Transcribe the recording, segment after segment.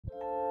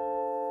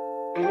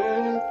Hey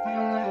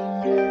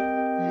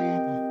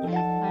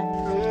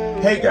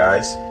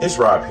guys, it's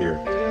Rob here.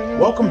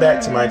 Welcome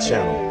back to my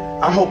channel.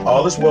 I hope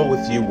all is well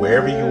with you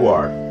wherever you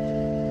are.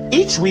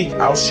 Each week,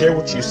 I'll share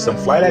with you some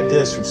flight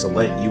ideas from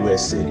select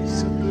U.S.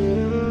 cities.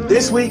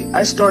 This week,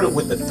 I started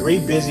with the 3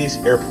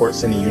 busiest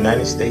airports in the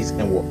United States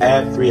and will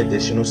add 3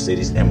 additional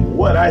cities and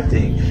what I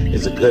think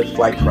is a good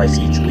flight price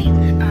each week.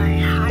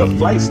 The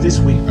flights this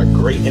week are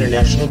great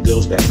international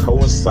deals that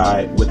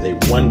coincide with a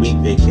 1-week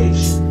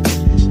vacation.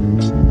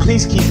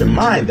 Please keep in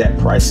mind that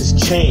prices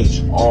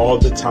change all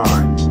the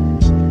time.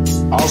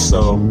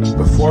 Also,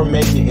 before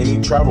making any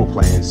travel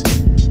plans,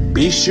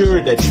 be sure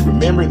that you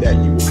remember that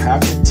you will have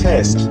to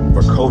test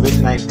for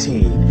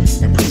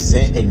COVID-19 and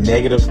present a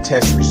negative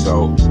test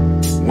result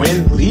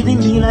when leaving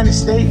the United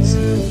States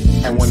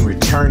and when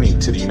returning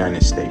to the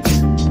United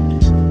States.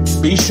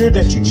 Be sure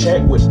that you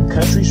check with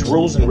country's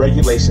rules and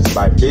regulations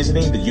by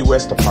visiting the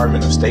U.S.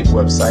 Department of State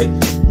website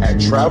at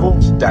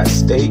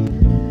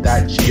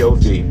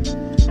travel.state.gov.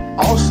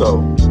 Also,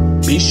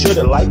 be sure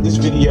to like this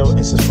video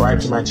and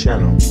subscribe to my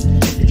channel.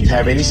 If you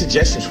have any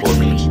suggestions for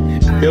me,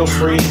 feel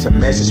free to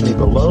message me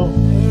below,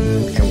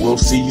 and we'll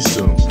see you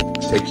soon.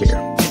 Take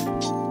care.